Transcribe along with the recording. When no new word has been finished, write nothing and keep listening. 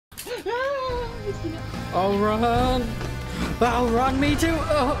Oh, run! Oh, run, me too!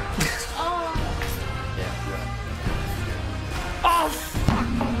 Oh! Oh! Yeah. Oh, fuck!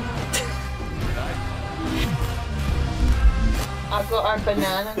 I've got our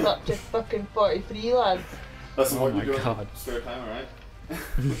bananas up to fucking 43, lads. Listen, Oh what my you doing? God. Spare time, alright?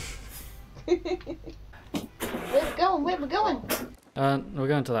 Where we going? Where we going? We're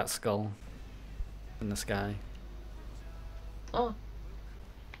going to that skull in the sky. Oh.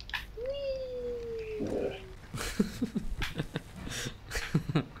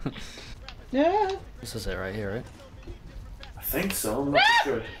 Yeah. This is it right here, right? I think so, I'm not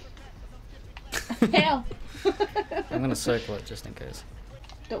sure. Hell. I'm gonna circle it just in case.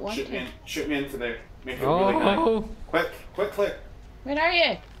 Don't want to. Shoot me into there. Make it really high. Oh! Quick, click. Where are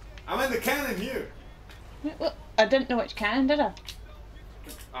you? I'm in the cannon here. Well, I didn't know which cannon, did I?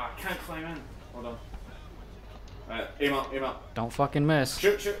 I can't climb in. Hold on. Alright, aim up. Don't fucking miss.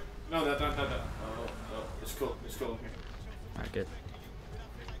 Shoot. No, that. Oh, it's cool here. Alright, good.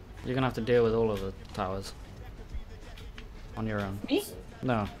 You're gonna have to deal with all of the towers. On your own. Me?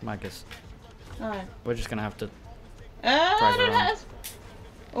 No, Marcus. Alright. We're just gonna have to... Ah, Drive around.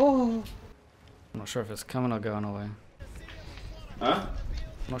 Oh. I'm not sure if it's coming or going away. Huh?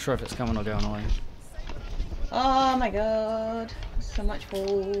 I'm not sure if it's coming or going away. Oh my god. So much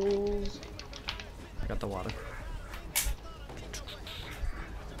holes. I got the water.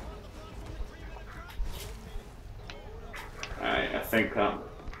 Alright, I think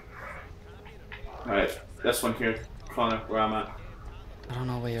Alright, this one here, Connor, where I'm at. I don't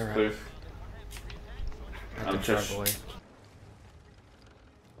know where you're at. Blue. I have I'm to drive just- away.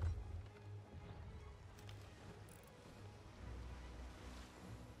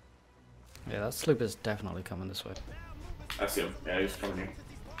 Yeah, that sloop is definitely coming this way. I see him. Yeah, he's coming here.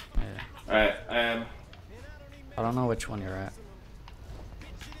 Yeah. Alright, I don't know which one you're at.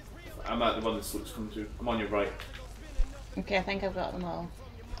 I'm at the one this looks coming to. I'm on your right. Okay, I think I've got them all.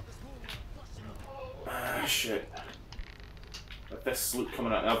 Ah, shit. If this sloop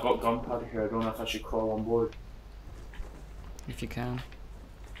coming out, I've got gunpowder here. I don't know if I should crawl on board. If you can.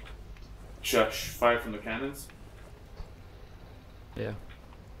 Should I fire from the cannons? Yeah.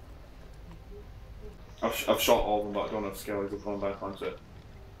 I've shot all of them, but I don't know if Skellies are going back onto it.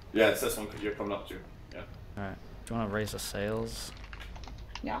 Yeah, it's this one because you're coming up to. Yeah. Alright. Do you want to raise the sails?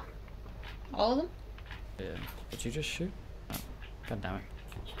 Yeah. All of them? Yeah. Did you just shoot? Oh. God damn it.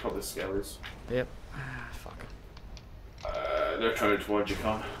 It's probably Skellies. Yep. Ah, fuck. They're turning towards you,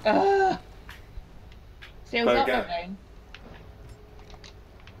 Con. Sails But up or again- down?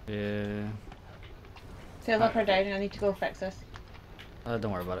 Yeah. Sails up or down, and I need to go fix this.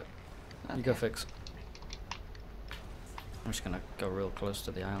 Don't worry about it. You go Okay. fix. I'm just gonna go real close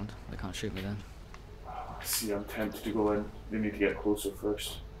to the island. They can't shoot me then. See, I'm tempted to go in. They need to get closer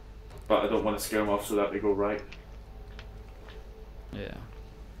first. But I don't want to scare them off so that they go right. Yeah.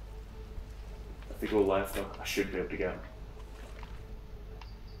 If they go left, I should be able to get them.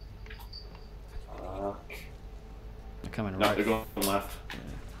 Fuck. They're coming No, right. they're going left. Yeah.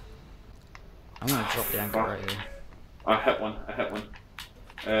 I'm gonna drop the anchor Fuck. right here. I hit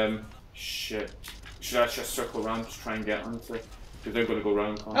one. Shit. Should I just circle around to try and get them to? Because they're going to go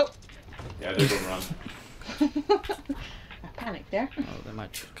round, Con. Oh. Yeah, they're going round. I panicked there. Oh, they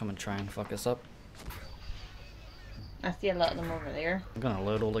might come and try and fuck us up. I see a lot of them over there. I'm gonna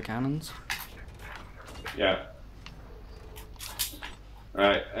load all the cannons. Yeah.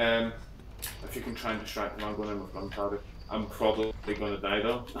 Right, if you can try and distract them, I'm going in with gunpowder. I'm probably going to die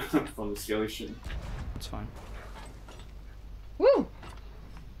though, from the scaly shooting. That's fine. Woo!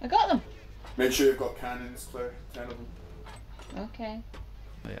 I got them! Make sure you've got cannons, Claire, 10 of them. Okay.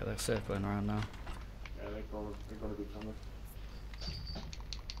 Oh, yeah, they're circling around now. Yeah, they're going to be coming.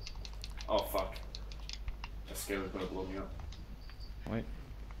 Oh fuck. That scaly's going to blow me up. Wait.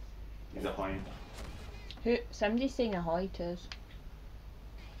 He's a hind. Somebody's saying ahoy to us.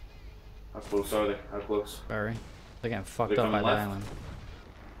 How close are they? How close? Very. They're getting fucked They're up by coming the left? island.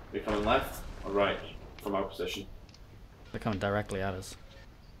 They coming left or right from our position? They're coming directly at us.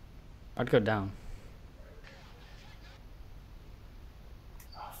 I'd go down.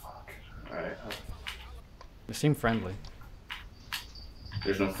 Oh fuck. Alright. They seem friendly.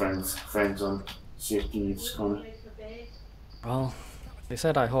 There's no friends on Thieves, Connor. Well, they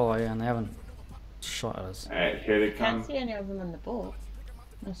said ahoy and they haven't shot at us. Alright, here they Can't come. see any of them in the boat.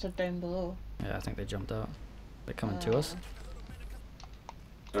 Unless they're down below. Yeah, I think they jumped out. They're coming to us.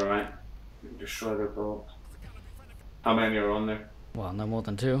 Alright. Destroy their boat. How many are on there? Well, no more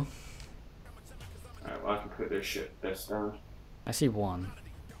than 2. Alright, well I can put this down. I see 1.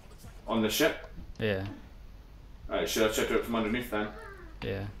 On the ship? Yeah. Alright, should I check it out from underneath then?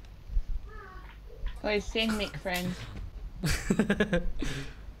 Yeah. Oh, he's saying make friends.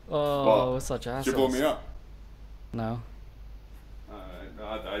 Oh, such assholes. Did you blow me up? No. No,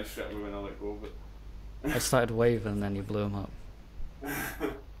 I died straight away when I let go of it. I started waving and then you blew him up.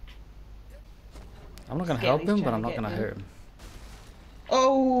 I'm not gonna help him, but I'm not gonna hurt him.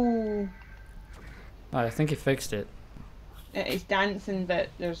 Oh! I think he fixed it. He's dancing, but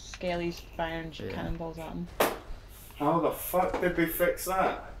there's skellies firing cannonballs at him. How the fuck did they fix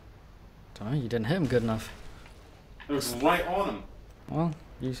that? Don't know, you didn't hit him good enough. It was right on him. Well,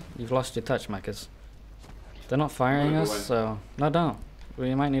 you've lost your touch, Macas. They're not firing us, so... No, don't.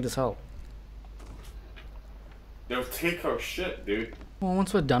 We might need his help. They'll take our shit, dude. Well,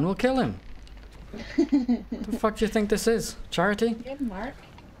 once we're done, we'll kill him. The fuck do you think this is? Charity? Good, Mark.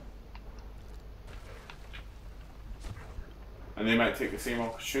 And they might take the same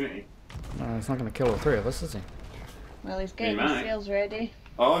opportunity. No, he's not gonna kill all three of us, is he? Well, he's getting his sails ready.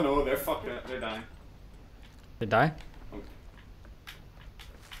 Oh no, they're fucking it. They're dying. They die? Oh.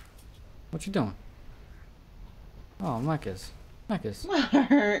 What you doing? Oh, Macas. Macas.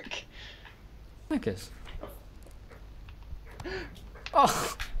 Mark! Macas.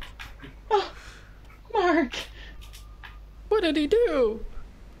 Oh! Oh! Mark! What did he do?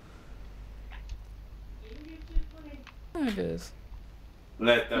 Macas.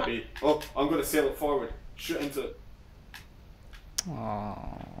 Let that be. Oh, I'm gonna sail it forward. Shoot into it. Oh.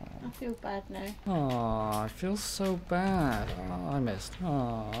 I feel bad now. Oh, I feel so bad. Oh, I missed.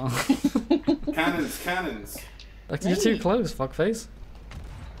 Oh. Cannons, cannons. Like, you're too close, fuckface.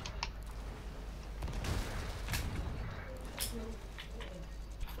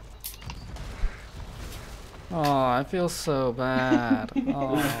 Oh, I feel so bad.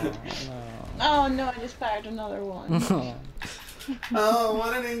 Oh, no. Oh no, I just fired another one. Oh,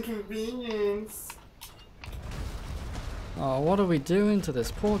 what an inconvenience. Oh, what are we doing to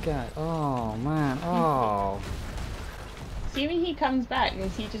this poor guy? Oh, man. Oh. See, when he comes back,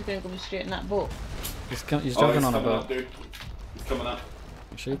 is he just going to go straight in that boat? He's jumping on a boat. Up, dude. He's coming up.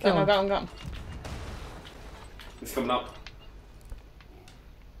 Make sure you kill him. Got him. He's coming up.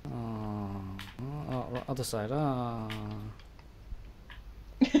 Oh, other side. Oh.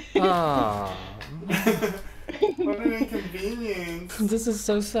 Oh. What an inconvenience. This is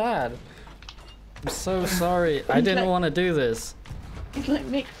so sad. I'm so sorry. I didn't want to do this. He's like,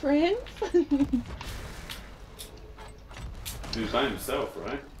 make friends? He's by himself,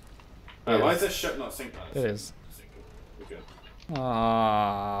 right? Yeah. Why is this ship not sinking? It is. Okay.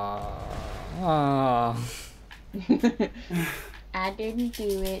 Ah. Ah. I didn't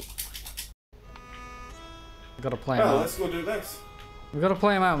do it. We gotta play him Well, out. let's go do this. We gotta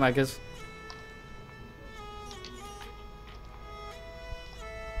play him out, Megas.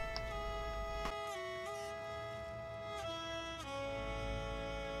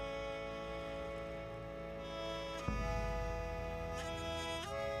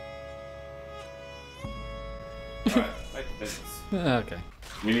 Alright, back to business. Okay.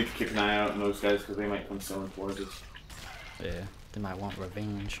 We need to keep an eye out on those guys because they might come sailing towards us. Yeah, they might want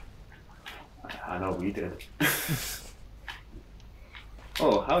revenge. I know we did.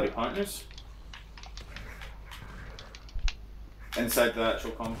 Oh, howdy, partners. Inside the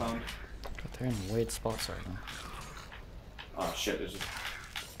actual compound. But they're in weird spots right now. Oh shit, there's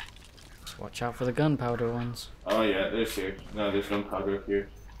Just watch out for the gunpowder ones. Oh yeah, there's here. No, there's gunpowder here.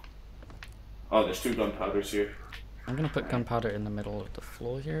 Oh, there's two gunpowders here. I'm gonna put gunpowder in the middle of the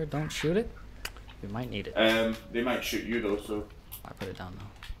floor here. Don't shoot it. We might need it. They might shoot you though, so. I put it down now.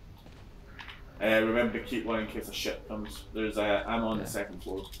 Remember to keep one in case a ship comes. There's ammo on the second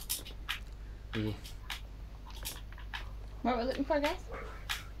floor. Yeah. What we're looking for, guys?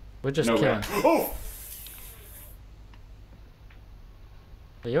 We're just No, killing. Oh!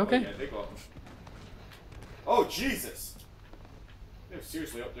 Are you okay? Oh, yeah, they got him. Oh, Jesus! They've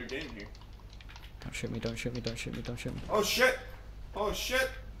seriously upped their game here. Don't shoot me, don't shoot me, don't shoot me, don't shoot me. Oh, shit! Oh,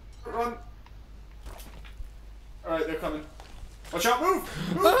 shit! Run! Alright, they're coming. Watch out, move!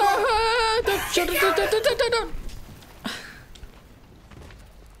 Move! Ah, don't shoot it, don't.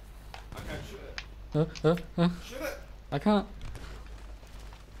 I can't shoot it. Shoot it! I can't.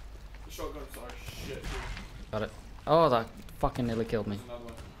 The shotguns are shit. Got it. Oh, that fucking nearly killed me. There's another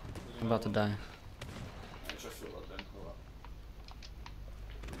one. I'm about to die. I just feel up then.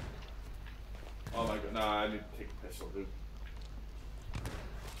 Oh my god, nah, I need to take a pistol, dude.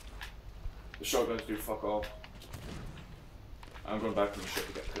 The shotguns do fuck all. I'm going back to the ship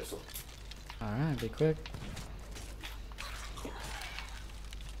to get a pistol. Alright, be quick.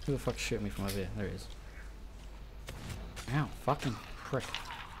 Who the fuck shooting me from over here? There he is. Ow, fucking prick.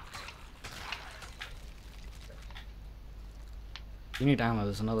 You need ammo.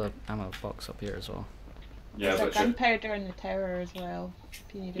 There's another ammo box up here as well. Yeah, There's a but sure. gunpowder in the tower as well. If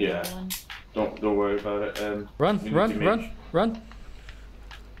you need Yeah. another one. Don't worry about it. Run, we need run, to make- run, run.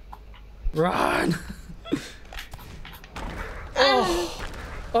 Run! Oh!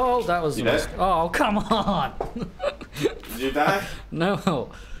 Oh, that was... You dead? Oh, come on! Did you die? No.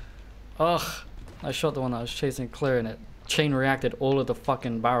 Ugh. I shot the one that was chasing Claire and it chain reacted all of the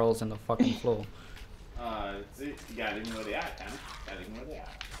fucking barrels in the fucking floor. See, you gotta even where they are, Tanner. Gotta even where they are.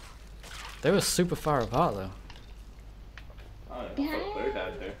 They were super far apart though. Oh, I thought Claire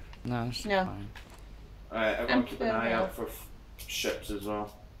died there. No, she's No. fine. Alright, everyone I'm keep an fair eye well. out for ships as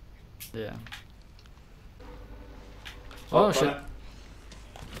well. Yeah. Oh, shit. on it.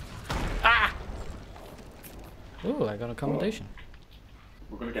 Ah! Ooh, I got accommodation.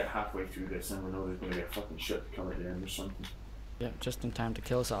 We're gonna get halfway through this and we know there's gonna be a fucking ship to come at the end or something. Yeah, just in time to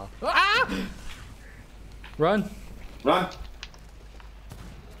kill us all. Ah! Run! Run!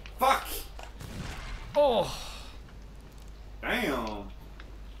 Fuck! Oh! Damn!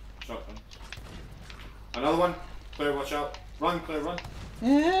 Shotgun. Another one. Claire, watch out. Run, Claire, run.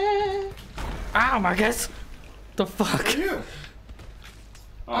 Ow, Marcus! The fuck? Where are you?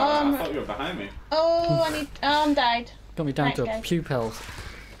 Oh, I thought you were behind me. Oh, I need. I'm died. Got me down Right, to a guys. puke health.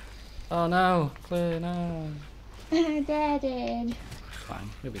 Oh no, Claire, no. Dead. Fine,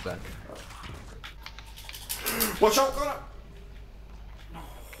 you'll be back. Watch out, Connor! No.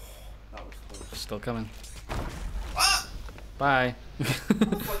 That was close. Still coming. Ah! Bye. How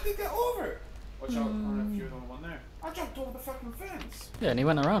the fuck did you get over it? Watch out, Connor, if you're the only one there. I jumped over the fucking fence. Yeah, and he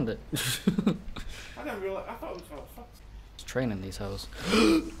went around it. I didn't realize. I thought it was fuck. It's training these hoes.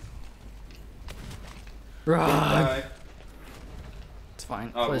 Run! Bye. It's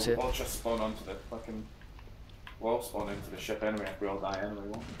fine. Oh, Claire's here. we'll just spawn onto the fucking. We'll spawn into the ship anyway if we all die anyway,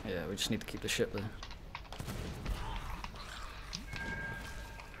 won't we? Yeah, we just need to keep the ship there.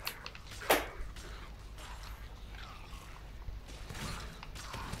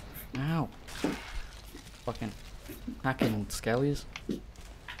 Ow. Fucking hacking skellies.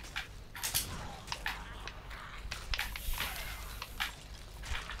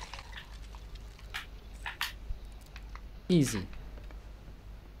 Easy.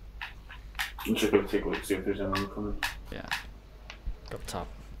 I'm just gonna take a look, see if there's anyone coming. Yeah. Go up top.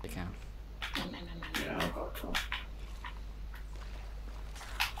 They can. Yeah, I'll go top.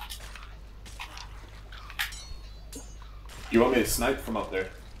 You want me to snipe from up there?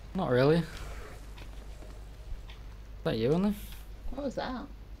 Not really. Is that you in there? What was that?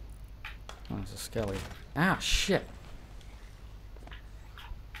 Oh, it's a skelly. Ah, shit.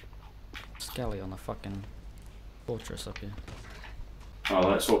 Skelly on the fucking fortress up here. Oh,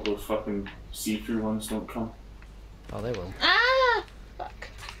 let's hope those fucking see-through ones don't come. Oh, they will. Ah! Fuck.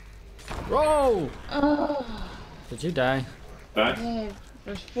 Whoa! Oh. Did you die? Back? Yeah,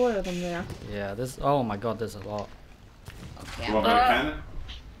 there's 4 of them there. Yeah, there's. Oh my god, there's a lot. Okay. You want me to cannon?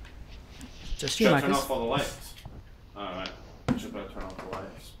 Just you, Should I turn Marcus. off all the lights? Alright. Should better turn off the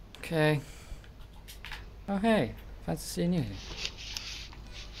lights. Okay. Oh, hey. Fancy seeing you here.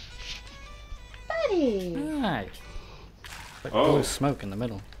 Buddy! Hi. Like Oh. blue smoke in the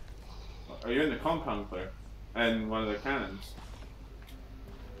middle. Are you in the compound, Claire? And one of the cannons?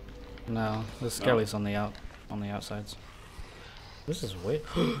 No, there's skellies on the outsides. This is weird.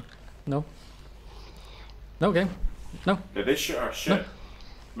 No. No game. No. Did they shoot our ship?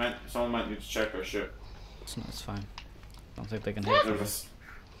 Someone might need to check our ship. It's fine. Don't think they can hit There you. was-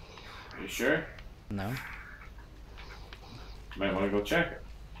 Are you sure? No. Might want to go check it.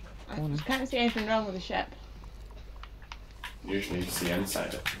 I can't see anything wrong with the ship. Usually you see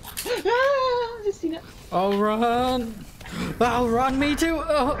inside it. Ah, I've just seen it. Oh, run! Oh, run, me too!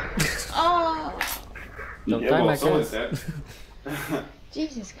 Oh! Oh! Don't Yeah, die, well, Marcus. someone's dead.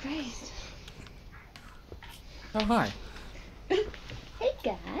 Jesus Christ. Oh, hi. Hey,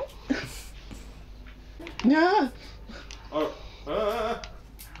 guys. No!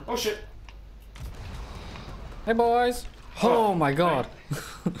 Oh shit! Hey, boys! Oh my god!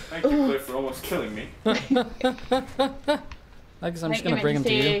 Thank you, Claire, for almost killing me. I guess I'm just gonna bring him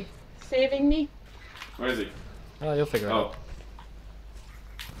to you. Saving me? Where is he? Oh, you'll figure it out.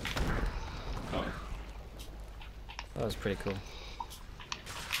 Oh. That was pretty cool.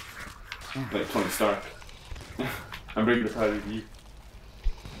 Like Tony Stark. I'm really proud of you.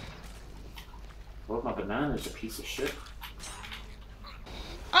 Well, my banana's a piece of shit.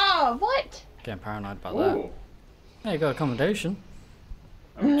 Oh, what? Getting paranoid about that. Ooh. Yeah, you got accommodation.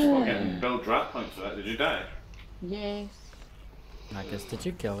 I'm just not getting build drat points for that. Did you die? Yes. I guess, did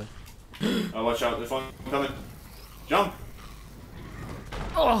you kill it? Oh, watch out, there's one coming. Jump!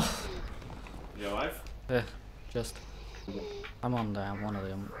 Oh! You alive? Yeah, just. I'm on there, one of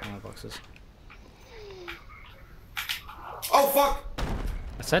the ammo boxes. Oh fuck!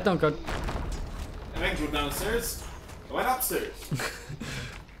 I said don't go. I didn't go downstairs. I went upstairs.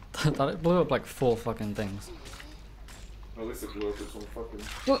 Thought it blew up like 4 fucking things. At least it blew up with some fucking...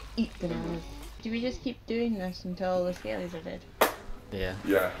 Don't eat bananas. Do we just keep doing this until the scalies are dead? Yeah.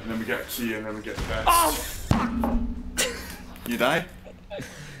 Yeah, and then we get a key and then we get the beds. Oh fuck! You die?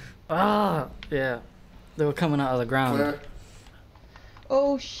 Ah, yeah. They were coming out of the ground. Claire?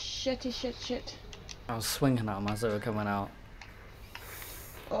 Oh shitty shit. I was swinging at them as they were coming out.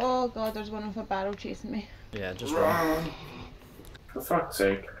 Oh god, there's one with a barrel chasing me. Yeah, just run. Run! For fuck's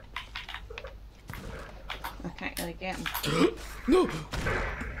sake. I can't really get him. No!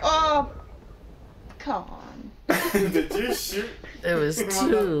 Oh! Come on. Did you shoot? It was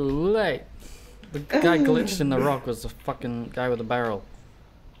too late. The guy glitched in the rock was the fucking guy with the barrel.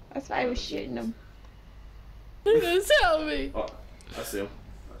 That's why I was shooting him. You didn't tell me! Oh, I see him.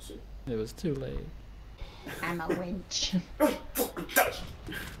 I see. It was too late. I'm a winch.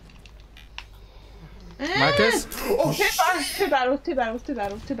 Marcus? Oh shit! Two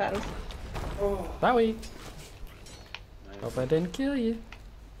barrels. Oh. Bowie! Hope I didn't kill you.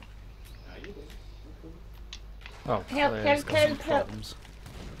 Oh, Claire's got some problems.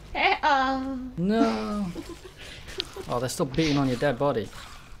 No! Oh, they're still beating on your dead body.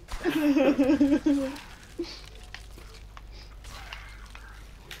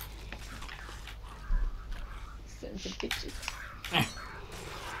 Sons of bitches.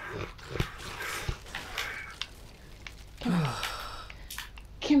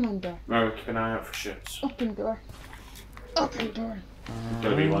 Come on, door. No, keep an eye out for shits. Open door. Open door.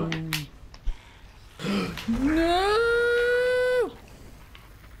 Gotta be one. No!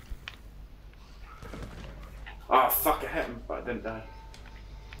 Oh fuck, I hit him, but I didn't die.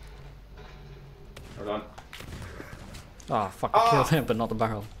 Hold on. Oh, fuck, I killed him, but not the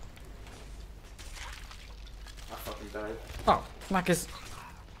barrel. I fucking died. Oh, Marcus,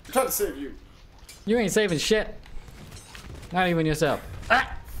 I'm trying to save you. you ain't saving shit. Not even yourself.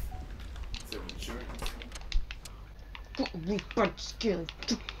 Ah! Saving insurance. We bunch skill.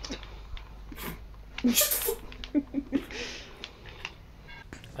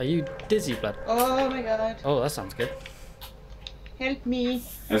 Are you dizzy, blood? Oh my god. Oh, that sounds good. Help me.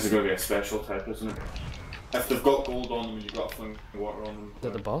 This is going to be a special type, isn't it? If they've got gold on them and you've got fling water on them. Is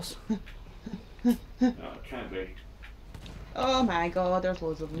that the boss? No, it can't be. Oh my god, there's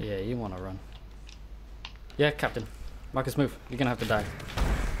loads of them. Yeah, you want to run. Yeah, Captain. Marcus, move. You're gonna have to die.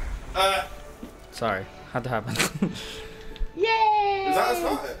 Sorry, had to happen. Yay! Is that a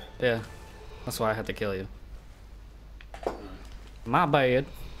spot? Yeah, that's why I had to kill you. My bad.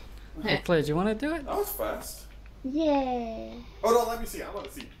 Hey, Claire, do you want to do it? That was fast. Yeah. Hold on, let me see. I want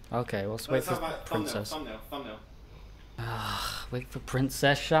to see. Okay, well, let's wait for have Princess. Thumbnail. Ah, wait for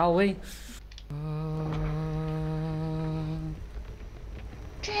Princess, shall we?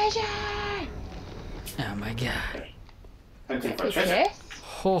 Treasure! Oh my god. Hunting for What's treasure. this?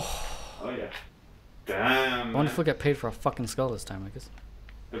 Oh, Oh yeah. Damn. I wonder if we get paid for a fucking skull this time, Marcus.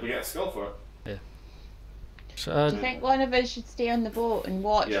 Did we get a skull for it? So, Do you think one of us should stay on the boat and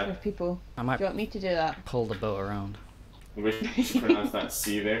watch Yeah. for people? I Do might you want me to do that? pull the boat around. I wish you should pronounce that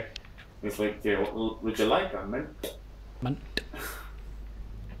C there. It's like, yeah, would you like a mint? Man.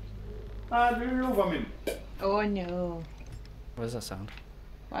 Do you love a mint? Oh no. What does that sound?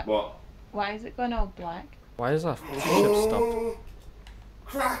 What? Why is it going all black? Why is our ship stopped?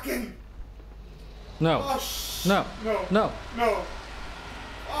 Kraken! No, Oh, no, no, no. no.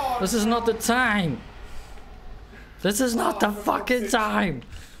 Oh, This is not the time. This is not the fucking time.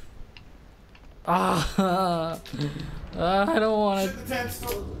 Ah, I don't want Shoot the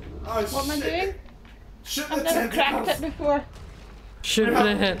tentacle. Oh, What am I doing? Shoot the I've never cracked tentacles. it before. to shoot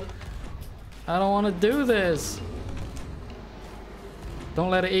it. I don't want to do this. Don't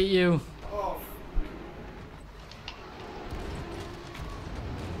let it eat you. Oh.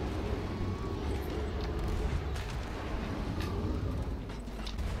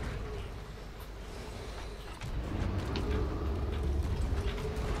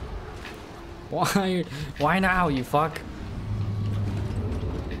 Why? Why now, you fuck?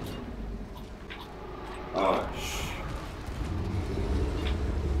 Oh,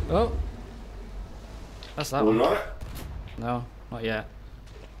 Oh, that's that we one. got it? No, not yet.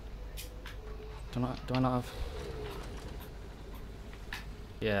 Do I not have?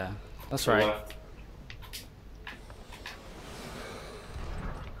 Yeah, that's right. Left.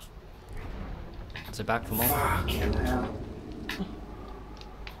 Is it back for more? Fucking hell.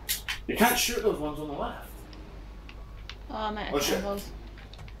 You can't shoot those ones on the left. Oh, I'm out Oh, of shit. candles.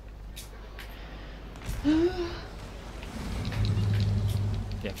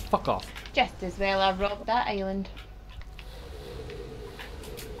 Yeah, fuck off. Just as well I robbed that island.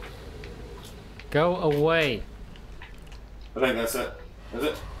 Go away. I think that's it. Is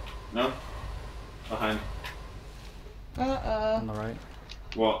it? No? Behind. Uh-oh. On the right.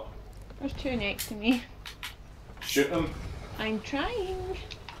 What? There's two next to me. Shoot them? I'm trying.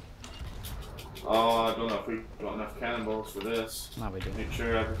 Oh, I don't know if we've got enough cannonballs for this. No, we do. Make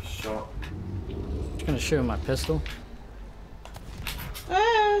sure every shot. I'm gonna shoot with my pistol.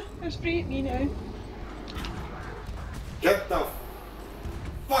 Ah, there's three at me now. Get the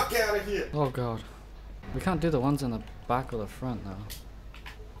fuck out of here! Oh god. We can't do the ones in the back or the front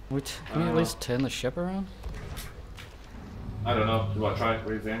though. Can we at least turn the ship around? I don't know. You want to try it?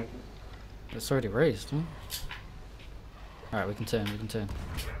 Raise the anchor? It's already raised, huh? Alright, we can turn, we can turn.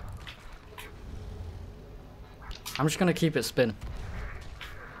 I'm just gonna keep it spinning.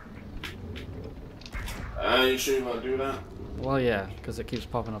 You sure you want to do that? Well, yeah, because it keeps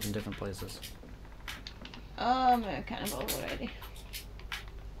popping up in different places. Oh, I'm out of cannonballs already.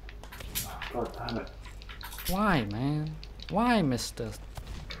 God damn it. Why, man? Why, Mr.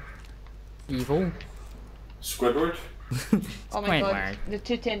 Evil? Squidward? Oh my god, Squidward. the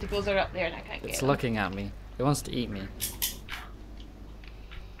two tentacles are up there and I can't get It's them. looking at me. It wants to eat me.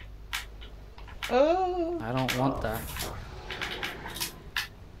 Oh! I don't want that.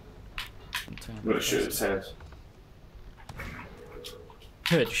 I'm gonna shoot its head.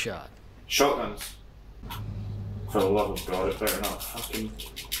 Headshot. Shotguns. For the love of God, it better not fucking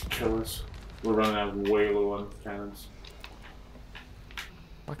kill us. We're running out way low on cannons.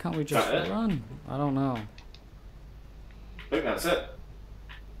 Why can't we just That it? run? I don't know. I think that's it.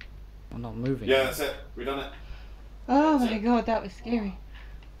 I'm not moving. Yeah, that's it. We done it. Oh my god, that was scary.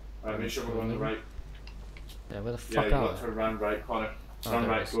 Alright, make sure we're going the right. Yeah, where the Yeah, fuck you are got we? to run right, Connor. Oh, Run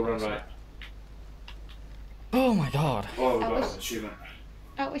there it right, is. go run right. Oh my god. Oh, we That got was- an achievement.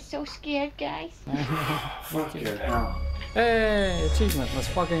 I was so scared, guys. Fuck you. Hell. Hey, achievement. That's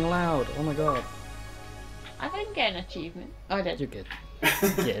fucking loud. Oh my god. I didn't get an achievement. Oh, I did. You get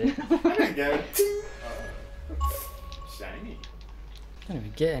get it. I didn't get it. Oh. Shiny. Can't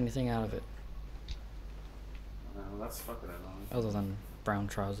even get anything out of it No, that's fucking annoying. other than brown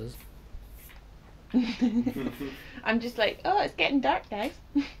trousers. I'm just like, oh, it's getting dark, guys.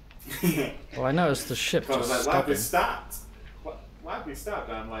 Well, I noticed the ship I was just like, why have we stopping. stopped? Why have we stopped?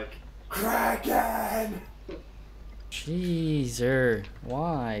 And I'm like, Kraken! Jeezer,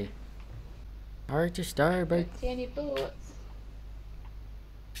 why? Hard to starboard. See any bullets?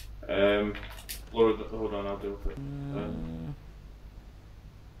 Hold on, I'll do it.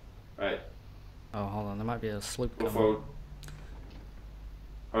 Right, Oh, hold on. There might be a sloop go coming. forward.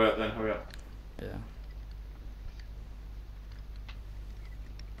 Hurry up then, hurry up. Yeah.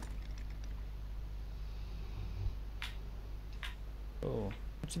 Oh,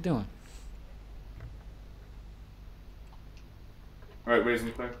 what you doing? Alright, raise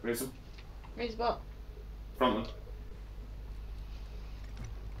them, Claire, raise them. Where's what? Front them.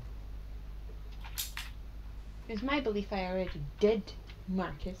 It's my belief I already did,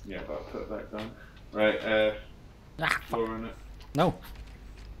 Marcus. Yeah, but I'll put it back down. Right, Ah, fuck. lowering it. No.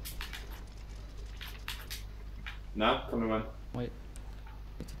 Now, come on. Wait.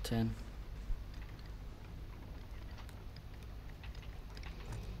 It's a 10.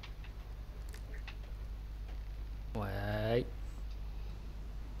 Wait.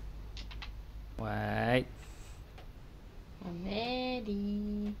 Wait. I'm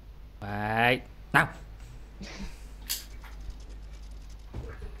ready. Wait. Now.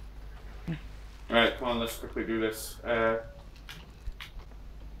 Alright, come on, let's quickly do this.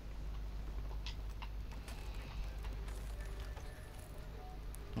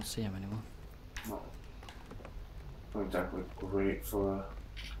 Don't see him anymore. Not exactly great for a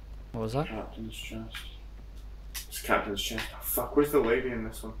What was that? captain's chest. It's captain's chest. Oh, fuck, where's the lady in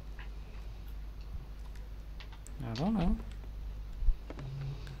this one? I don't know.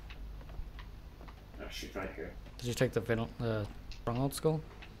 Oh, she's right here. Did you take the stronghold skull?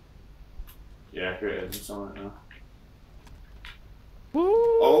 Yeah, here it is. It's on it now. Woo!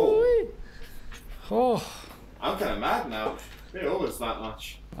 Oh! Oh! I'm kind of mad now. They owe us that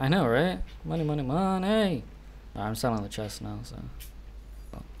much. I know, right? Money, money, money! I'm selling the chest now, so...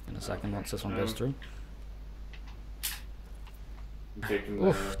 Well, in a second, once this one goes through. I'm taking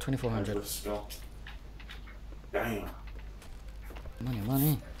Oof, the 2400. headless skull. Damn. Money,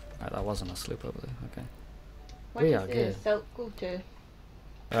 money. Right, that wasn't a sloop over there, okay. Where We does are the good. silk go to?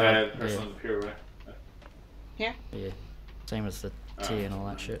 The person yeah, on the pier, right? Here? yeah. Same as the tea and all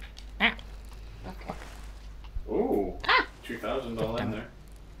that shit. Okay. Ooh. Ah! $2,000 in Damn. there.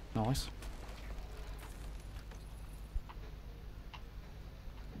 Nice.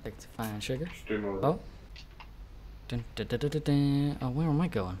 Take the fine sugar. Just do more. Oh. Dun, dun, dun, dun, dun, dun. Oh, where am I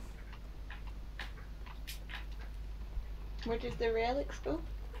going? Where did the relics go?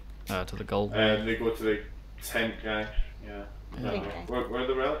 To the gold. They go to the tent guy. Yeah. Yeah. Where are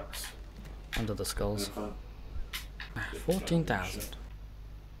the relics? Under the In skulls. the front. 14,000.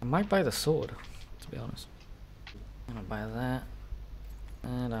 I might buy the sword, to be honest. I'm gonna buy that.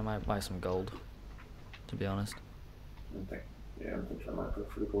 And I might buy some gold, to be honest. I'm thinking I might go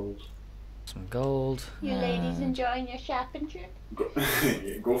for the gold. Some gold. You ladies enjoying your shopping trip?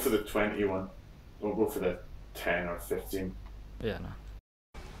 Yeah, go for the 21. Don't go for the 10 or 15. Yeah, no.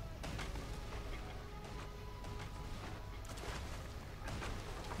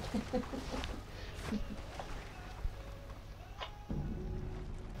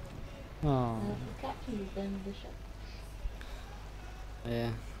 Oh. The captain is in the shop.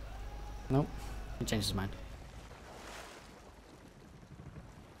 Yeah. Nope. He changed his mind.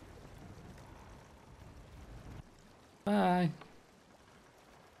 Bye.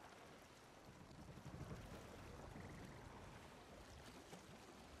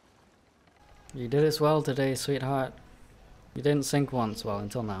 You did as well today, sweetheart. You didn't sink once, well,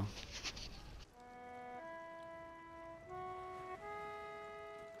 until now.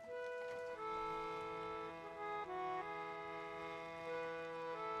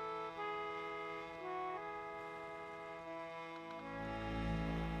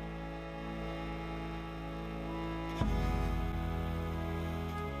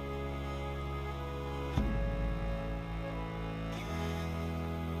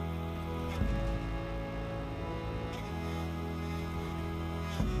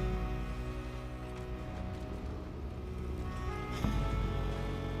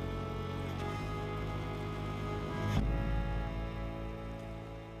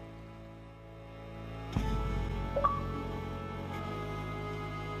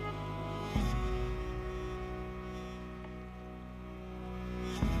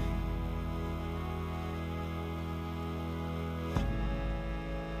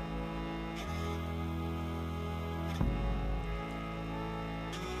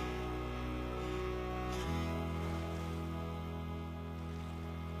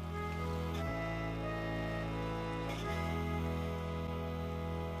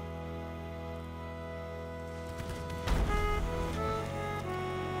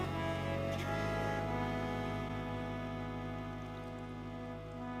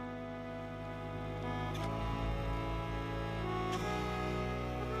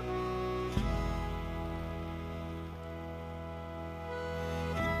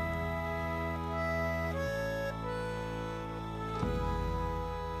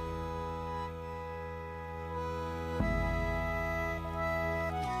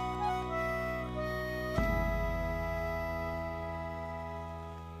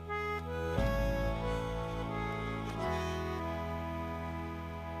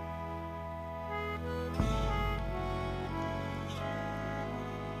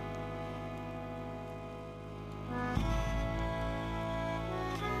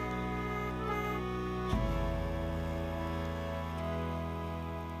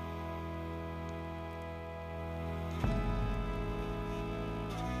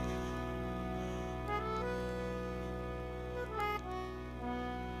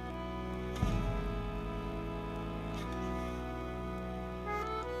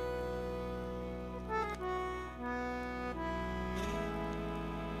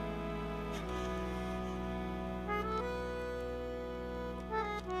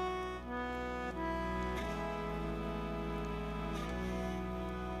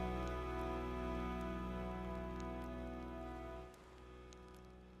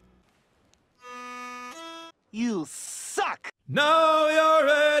 You suck! Now you're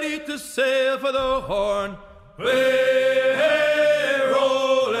ready to sail for the Horn. Way, hey,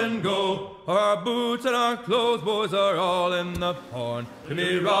 roll and go. Our boots and our clothes, boys, are all in the Horn. To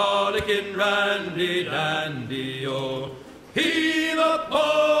me rollicking randy dandy, oh. Heave up,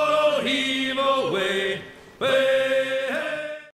 oh!